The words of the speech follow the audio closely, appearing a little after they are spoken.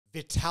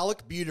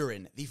Vitalik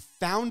Buterin, the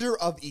founder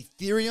of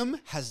Ethereum,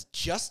 has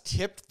just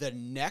tipped the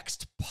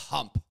next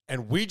pump.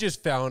 And we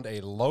just found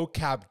a low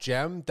cap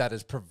gem that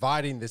is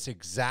providing this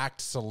exact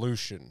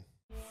solution.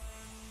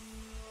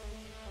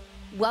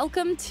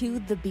 Welcome to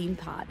the Bean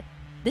Pod.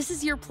 This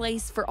is your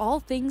place for all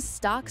things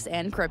stocks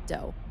and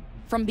crypto.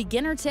 From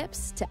beginner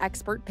tips to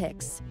expert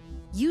picks.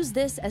 Use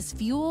this as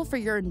fuel for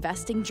your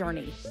investing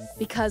journey,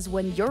 because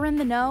when you're in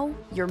the know,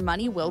 your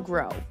money will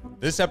grow.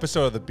 This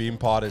episode of the Bean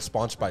Pod is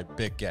sponsored by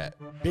BitGet.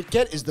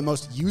 BitGet is the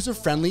most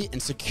user-friendly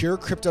and secure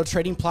crypto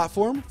trading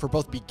platform for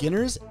both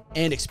beginners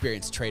and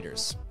experienced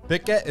traders.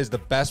 BitGet is the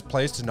best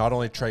place to not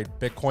only trade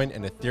Bitcoin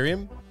and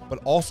Ethereum, but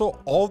also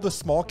all the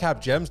small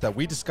cap gems that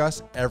we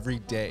discuss every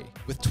day.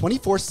 With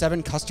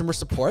 24/7 customer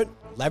support,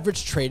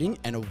 leverage trading,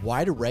 and a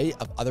wide array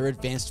of other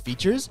advanced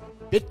features,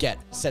 BitGet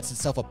sets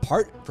itself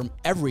apart from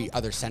every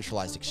other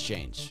centralized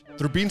exchange.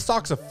 Through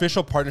Beanstalk's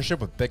official partnership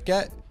with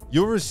BitGet,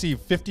 you'll receive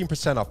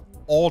 15% off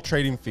all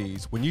trading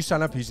fees when you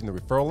sign up using the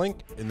referral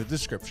link in the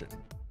description.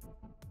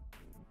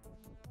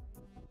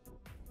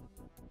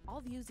 All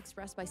views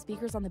expressed by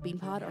speakers on the Bean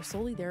Pod are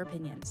solely their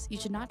opinions. You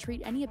should not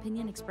treat any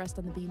opinion expressed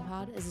on the Bean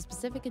Pod as a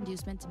specific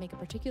inducement to make a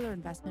particular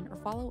investment or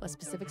follow a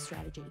specific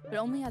strategy, but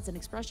only as an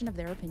expression of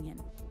their opinion.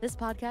 This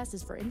podcast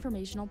is for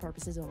informational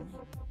purposes only.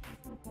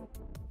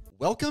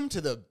 Welcome to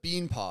the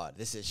Bean Pod.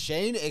 This is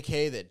Shane,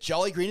 aka the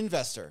Jolly Green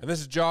Investor. And this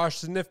is Josh,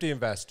 the Nifty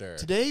Investor.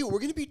 Today, we're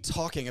going to be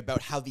talking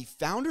about how the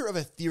founder of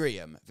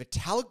Ethereum,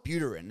 Vitalik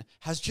Buterin,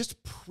 has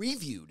just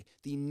previewed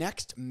the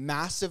next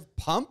massive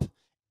pump,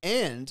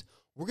 and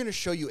we're going to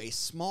show you a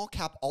small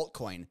cap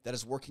altcoin that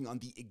is working on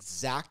the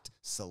exact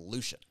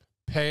solution.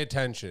 Pay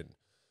attention.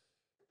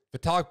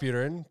 Vitalik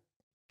Buterin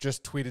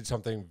just tweeted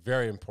something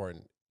very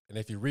important. And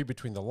if you read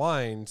between the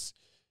lines,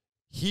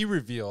 he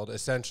revealed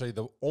essentially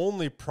the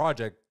only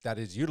project that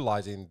is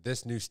utilizing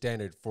this new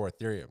standard for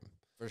Ethereum.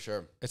 For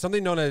sure. It's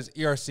something known as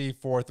ERC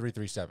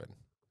 4337.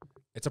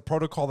 It's a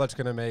protocol that's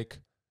going to make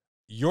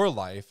your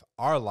life,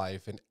 our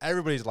life, and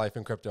everybody's life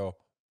in crypto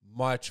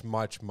much,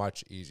 much,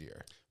 much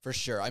easier. For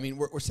sure. I mean,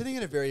 we're sitting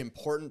in a very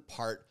important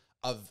part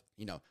of,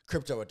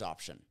 crypto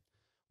adoption.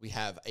 We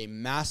have a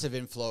massive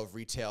inflow of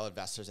retail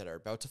investors that are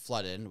about to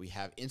flood in. We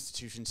have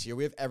institutions here.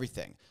 We have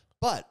everything.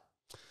 But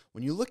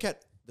when you look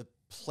at the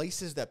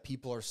places that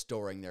people are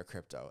storing their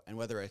crypto, and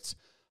whether it's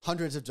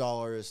hundreds of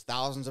dollars,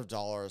 thousands of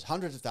dollars,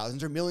 hundreds of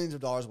thousands, or millions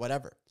of dollars,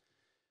 whatever,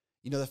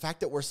 the fact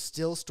that we're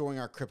still storing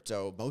our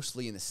crypto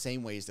mostly in the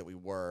same ways that we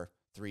were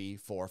 3,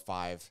 4,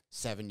 5,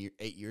 7,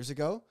 8 years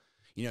ago,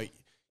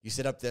 you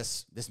set up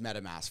this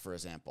MetaMask, for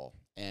example,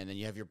 and then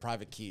you have your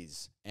private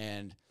keys,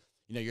 and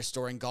you're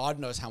storing God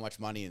knows how much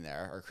money in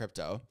there, or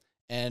crypto,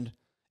 and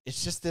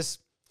it's just this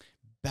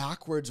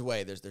backwards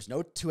way. There's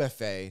no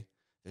 2FA,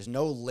 there's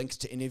no links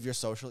to any of your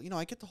social.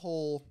 I get the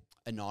whole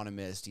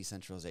anonymous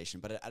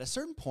decentralization, but at a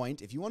certain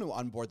point, if you want to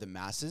onboard the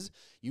masses,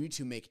 you need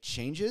to make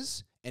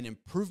changes and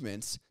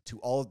improvements to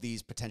all of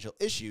these potential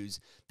issues.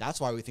 That's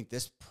why we think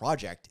this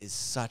project is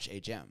such a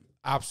gem.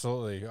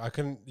 Absolutely.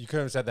 You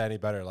couldn't have said that any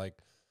better. Like,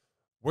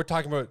 we're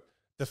talking about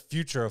the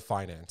future of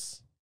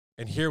finance.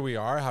 And here we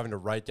are having to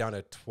write down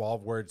a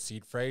 12-word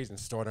seed phrase and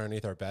store it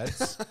underneath our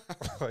beds.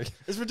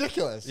 It's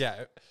ridiculous.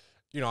 Yeah.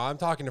 I'm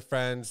talking to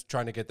friends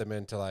trying to get them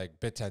into like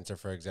BitTensor,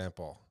 for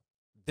example.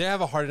 They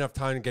have a hard enough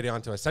time getting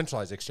onto a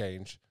centralized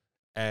exchange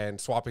and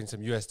swapping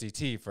some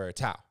USDT for a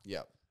TAO.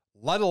 Yep.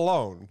 Let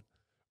alone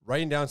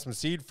writing down some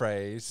seed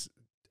phrase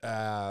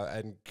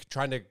and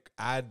trying to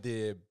add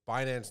the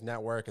Binance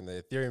network and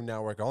the Ethereum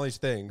network, all these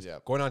things,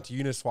 going on to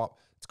Uniswap.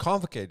 It's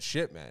complicated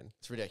shit, man.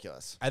 It's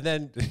ridiculous. And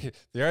then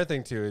the other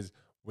thing too is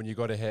when you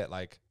go to hit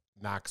like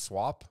max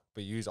swap,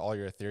 but you use all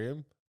your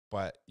Ethereum,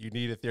 but you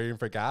need Ethereum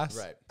for gas,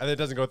 right? And it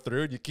doesn't go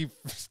through, and you keep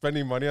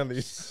spending money on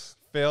these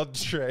failed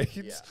trades.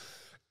 Yeah.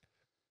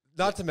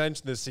 Not to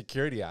mention the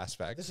security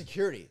aspect. The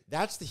security,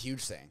 that's the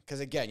huge thing. Because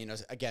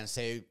again,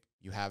 say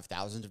you have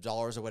thousands of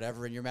dollars or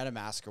whatever in your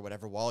MetaMask or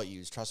whatever wallet you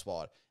use, Trust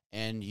Wallet,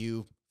 and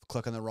you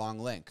click on the wrong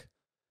link.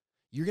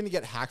 You're going to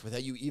get hacked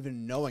without you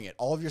even knowing it.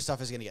 All of your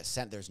stuff is going to get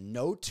sent. There's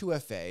no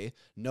 2FA,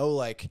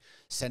 no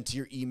sent to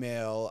your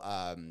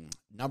email,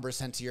 number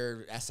sent to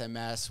your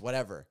SMS,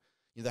 whatever.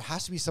 There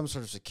has to be some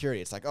sort of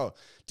security. It's like, oh,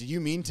 did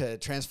you mean to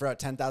transfer out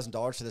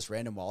 $10,000 to this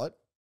random wallet?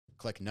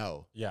 Click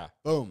no. Yeah.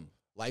 Boom.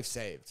 Life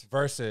saved.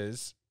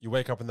 Versus you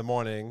wake up in the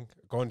morning,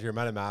 go into your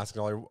MetaMask,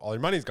 and all your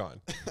money's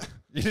gone.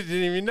 You didn't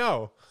even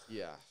know.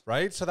 Yeah.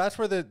 Right? So that's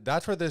where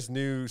this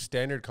new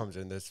standard comes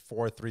in, this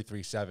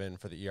 4337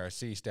 for the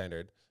ERC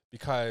standard,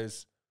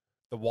 because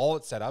the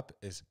wallet setup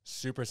is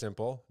super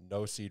simple,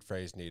 no seed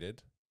phrase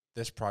needed.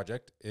 This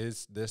project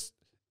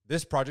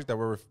that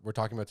we're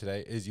talking about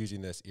today is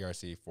using this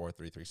ERC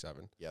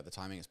 4337. Yeah, the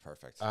timing is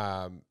perfect.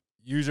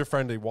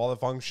 User-friendly wallet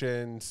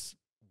functions,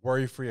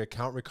 worry-free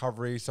account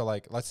recovery. So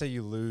let's say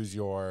you lose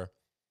your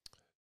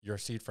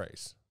seed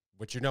phrase,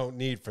 which you don't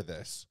need for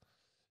this.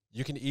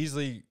 You can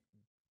easily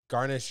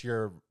garnish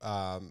your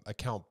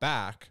account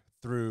back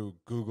through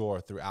Google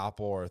or through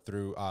Apple or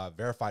through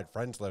verified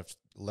friends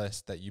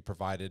list that you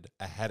provided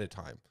ahead of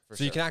time.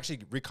 So you can actually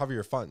recover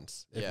your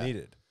funds if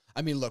needed.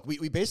 I mean, look,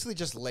 we basically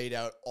just laid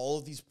out all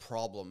of these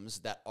problems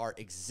that are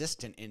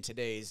existent in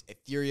today's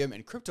Ethereum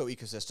and crypto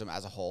ecosystem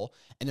as a whole.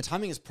 And the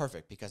timing is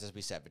perfect because, as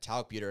we said,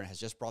 Vitalik Buterin has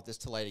just brought this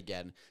to light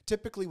again.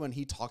 Typically, when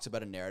he talks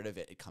about a narrative,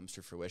 it comes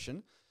to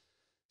fruition.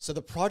 So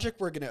the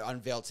project we're going to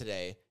unveil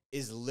today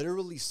is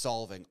literally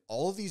solving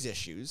all of these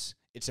issues.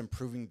 It's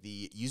improving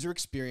the user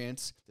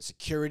experience, the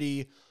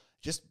security,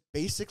 just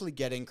basically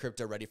getting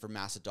crypto ready for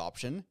mass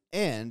adoption.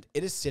 And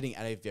it is sitting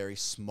at a very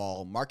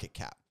small market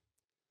cap.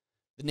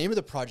 The name of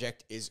the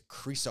project is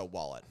CRESO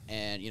Wallet.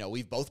 And,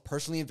 we've both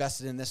personally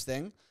invested in this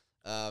thing.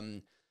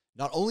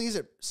 Not only is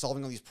it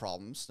solving all these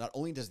problems, not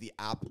only does the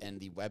app and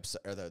the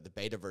website or the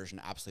beta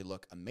version absolutely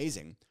look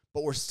amazing,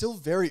 but we're still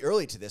very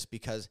early to this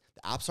because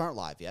the apps aren't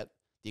live yet.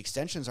 The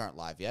extensions aren't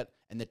live yet,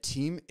 and the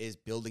team is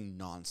building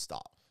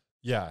nonstop.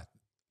 Yeah,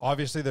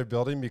 obviously they're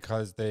building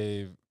because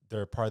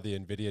they're part of the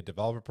NVIDIA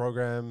developer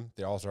program.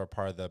 They also are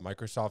part of the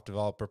Microsoft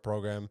developer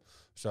program.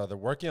 So they're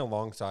working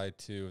alongside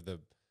to the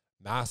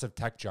massive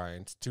tech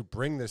giants to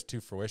bring this to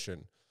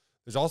fruition.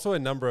 There's also a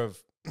number of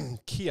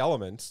key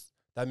elements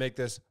that make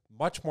this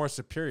much more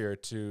superior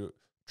to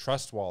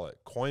Trust Wallet,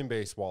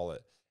 Coinbase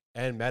Wallet,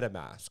 and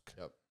MetaMask.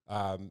 Yep.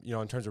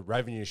 In terms of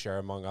revenue share,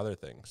 among other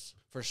things.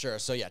 For sure.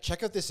 So yeah,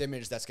 check out this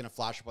image that's going to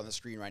flash up on the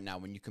screen right now.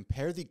 When you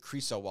compare the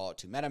CRESO wallet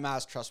to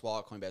MetaMask, Trust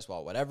Wallet, Coinbase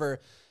Wallet, whatever,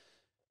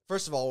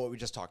 first of all, what we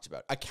just talked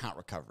about, account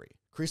recovery.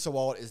 CRESO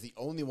wallet is the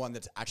only one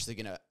that's actually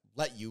going to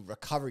let you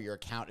recover your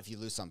account if you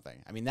lose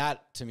something. I mean,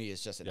 that to me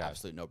is just an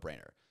absolute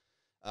no-brainer.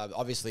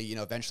 Obviously,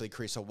 eventually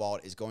CRESO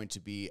wallet is going to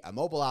be a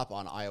mobile app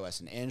on iOS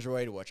and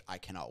Android, which I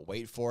cannot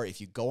wait for.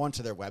 If you go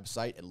onto their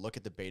website and look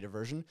at the beta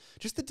version,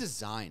 just the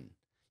design,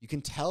 you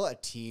can tell a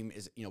team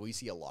is, we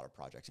see a lot of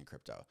projects in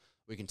crypto.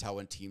 We can tell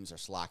when teams are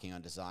slacking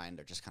on design.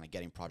 They're just kind of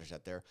getting projects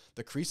out there.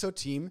 The CRESO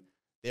team,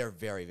 they are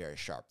very, very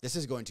sharp. This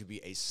is going to be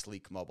a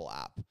sleek mobile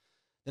app.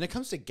 Then it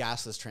comes to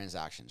gasless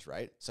transactions,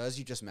 right? So as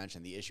you just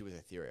mentioned, the issue with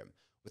Ethereum.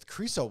 With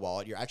CRESO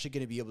wallet, you're actually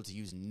going to be able to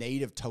use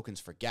native tokens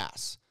for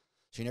gas.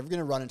 So you're never going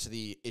to run into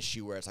the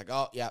issue where it's like,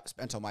 oh, yeah,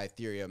 spent all my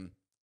Ethereum.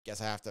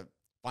 Guess I have to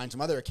find some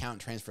other account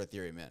and transfer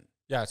Ethereum in.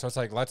 Yeah, so it's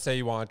like, let's say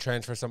you want to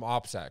transfer some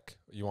OPSEC.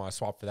 You want to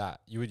swap for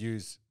that. You would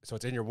use, so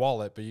it's in your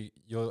wallet, but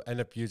you'll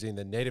end up using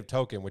the native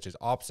token, which is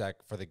OPSEC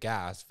for the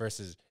gas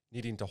versus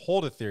needing to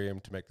hold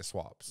Ethereum to make the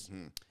swaps.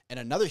 Mm-hmm. And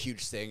another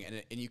huge thing,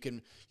 and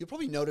you'll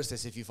probably notice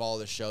this if you follow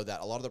the show,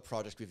 that a lot of the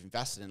projects we've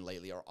invested in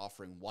lately are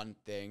offering one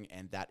thing,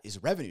 and that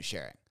is revenue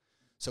sharing.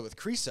 So with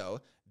CRESO,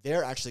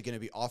 they're actually going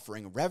to be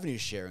offering revenue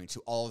sharing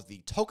to all of the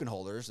token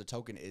holders. The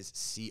token is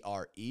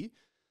CRE.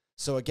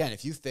 So again,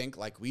 if you think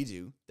like we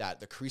do that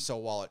the CRESO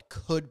wallet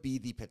could be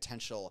the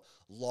potential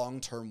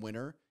long-term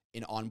winner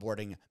in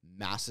onboarding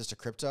masses to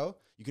crypto,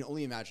 you can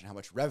only imagine how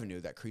much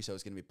revenue that CRESO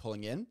is going to be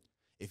pulling in.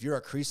 If you're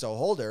a CRESO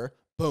holder,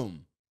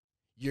 boom,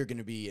 you're going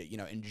to be,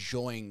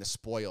 enjoying the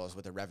spoils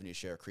with the revenue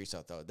share of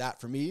CRESO. Though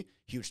that for me,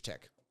 huge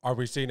tick. Are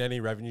we seeing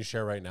any revenue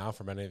share right now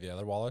from any of the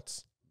other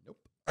wallets? Nope.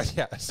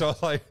 Yeah.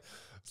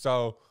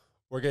 So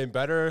we're getting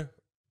better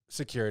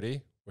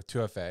security with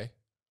 2FA.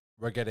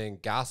 We're getting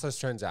gasless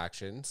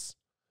transactions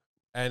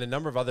and a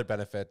number of other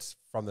benefits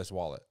from this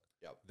wallet.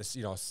 Yep. This,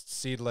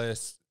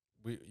 seedless,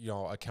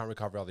 account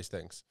recovery, all these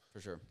things. For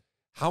sure.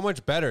 How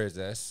much better is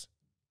this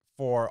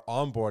for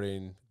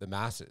onboarding the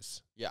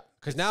masses? Yeah.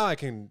 Because now I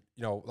can,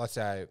 let's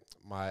say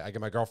I get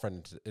my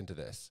girlfriend into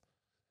this.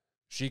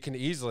 She can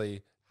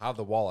easily have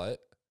the wallet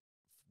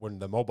when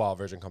the mobile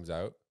version comes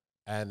out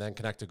and then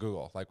connect to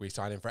Google. Like we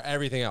sign in for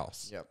everything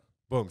else. Yep.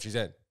 Boom, she's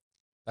in.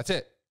 That's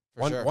it.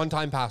 Sure.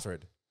 One-time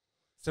password.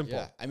 Simple.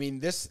 Yeah, I mean,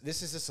 this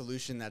is a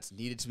solution that's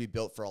needed to be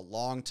built for a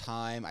long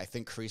time. I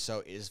think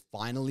CRESO is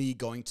finally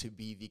going to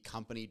be the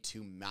company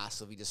to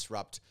massively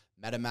disrupt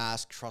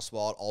MetaMask, Trust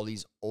Wallet, all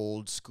these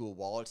old school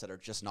wallets that are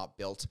just not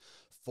built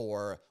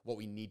for what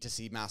we need to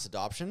see mass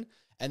adoption.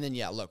 And then,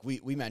 yeah, look,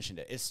 we mentioned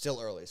it. It's still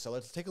early. So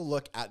let's take a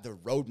look at the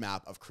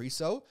roadmap of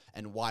CRESO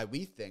and why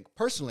we think,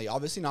 personally,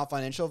 obviously not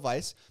financial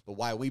advice, but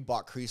why we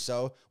bought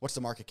CRESO. What's the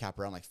market cap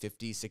around, like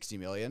 50, 60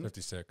 million?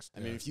 56.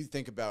 I mean, if you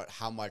think about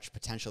how much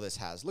potential this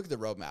has, look at the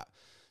roadmap.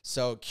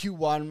 So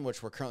Q1,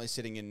 which we're currently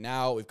sitting in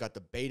now, we've got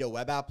the beta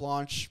web app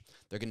launch.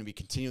 They're going to be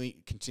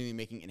continually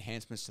making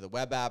enhancements to the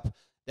web app.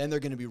 Then they're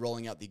going to be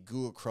rolling out the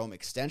Google Chrome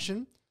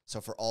extension. So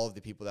for all of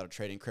the people that are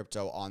trading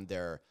crypto on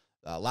their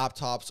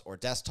laptops or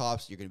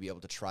desktops, you're going to be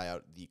able to try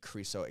out the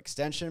CRESO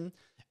extension.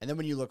 And then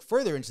when you look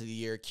further into the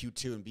year,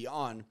 Q2 and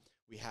beyond,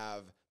 we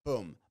have,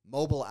 boom,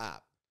 mobile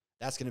app.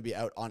 That's going to be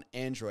out on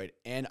Android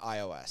and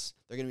iOS.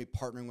 They're going to be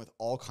partnering with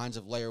all kinds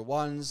of layer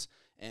ones.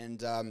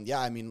 And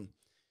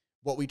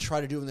what we try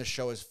to do in this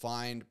show is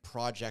find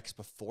projects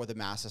before the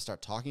masses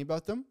start talking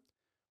about them.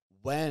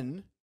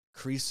 When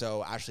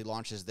CRESO actually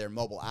launches their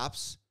mobile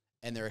apps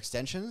and their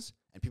extensions,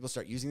 and people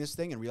start using this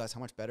thing and realize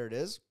how much better it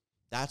is,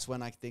 that's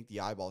when I think the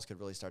eyeballs could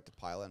really start to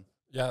pile in.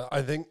 Yeah,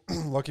 I think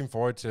looking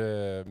forward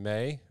to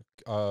May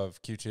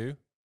of Q2.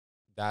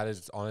 That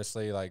is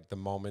honestly like the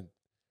moment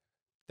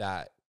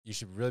that you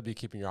should really be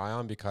keeping your eye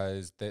on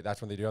because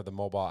that's when they do have the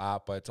mobile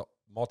app, but it's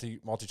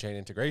multi-chain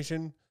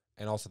integration.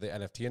 and also the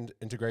NFT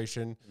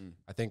integration.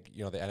 I think,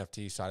 you know, the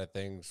NFT side of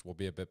things will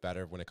be a bit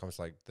better when it comes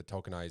to like the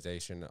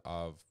tokenization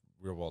of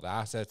real world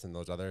assets and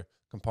those other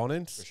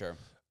components. For sure.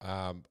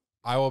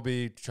 I will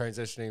be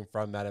transitioning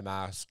from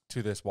MetaMask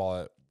to this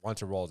wallet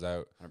once it rolls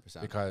out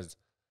 100%. because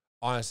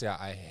honestly,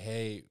 I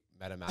hate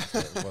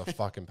MetaMask with a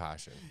fucking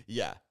passion.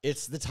 Yeah,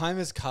 it's the time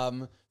has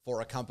come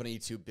for a company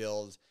to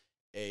build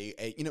a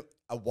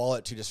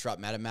wallet to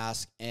disrupt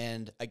MetaMask.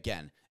 And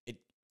again,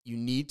 you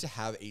need to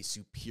have a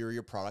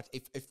superior product,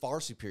 a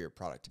far superior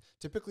product.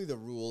 Typically, the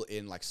rule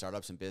in like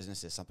startups and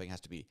business is something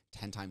has to be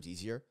 10 times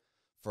easier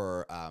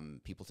for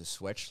people to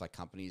switch, like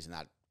companies, and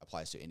that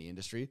applies to any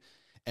industry.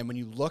 And when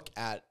you look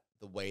at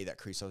the way that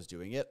CRESO is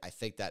doing it, I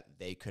think that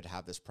they could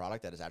have this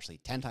product that is actually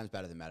 10 times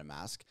better than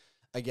MetaMask.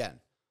 Again,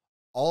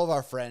 all of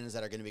our friends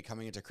that are going to be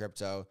coming into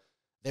crypto,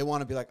 they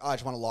want to be like, oh, I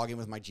just want to log in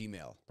with my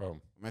Gmail,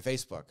 Boom, my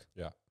Facebook.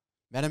 yeah.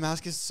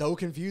 MetaMask is so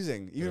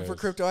confusing, even for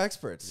crypto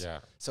experts. Yeah.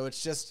 So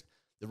it's just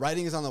the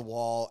writing is on the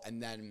wall,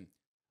 and then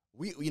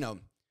we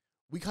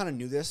kind of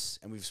knew this,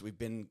 and we've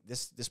been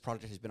this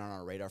project has been on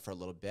our radar for a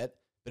little bit,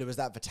 but it was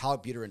that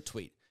Vitalik Buterin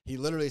tweet. He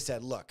literally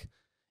said, "Look,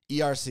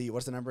 ERC,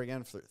 what's the number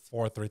again?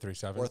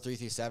 4337.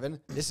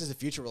 4337. This is the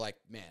future." We're like,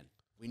 man,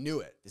 we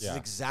knew it. This is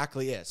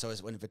exactly it. So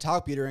when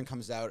Vitalik Buterin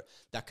comes out,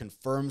 that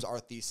confirms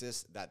our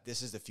thesis that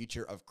this is the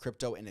future of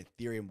crypto and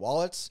Ethereum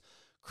wallets.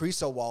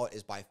 CRESO wallet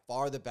is by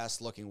far the best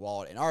looking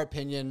wallet in our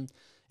opinion.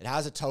 It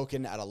has a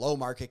token at a low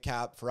market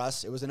cap. For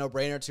us, it was a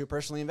no-brainer to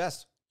personally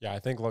invest. Yeah, I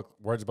think, look,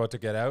 word's about to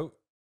get out.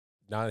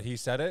 Now that he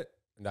said it,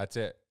 and that's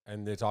it.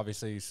 And it's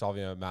obviously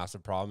solving a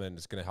massive problem, and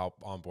it's going to help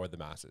onboard the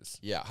masses.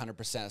 Yeah,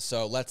 100%.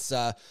 So let's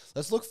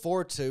look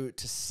forward to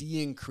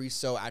seeing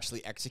CRESO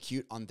actually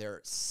execute on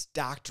their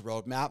stacked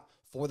roadmap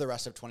for the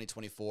rest of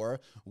 2024.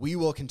 We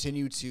will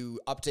continue to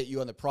update you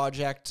on the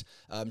project.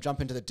 Jump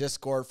into the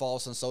Discord, follow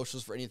us on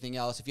socials for anything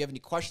else. If you have any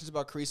questions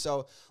about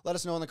CRESO, let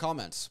us know in the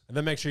comments. And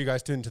then make sure you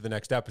guys tune into the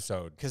next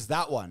episode, because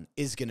that one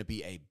is going to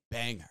be a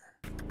banger.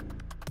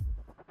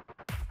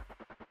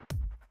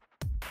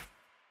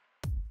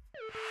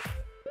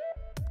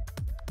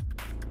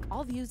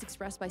 All views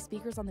expressed by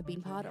speakers on the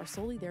BeanPod are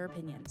solely their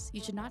opinions.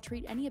 You should not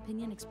treat any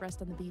opinion expressed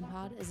on the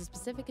BeanPod as a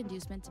specific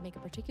inducement to make a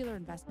particular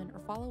investment or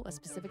follow a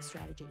specific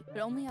strategy,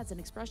 but only as an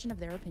expression of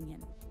their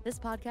opinion. This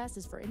podcast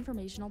is for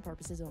informational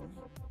purposes only.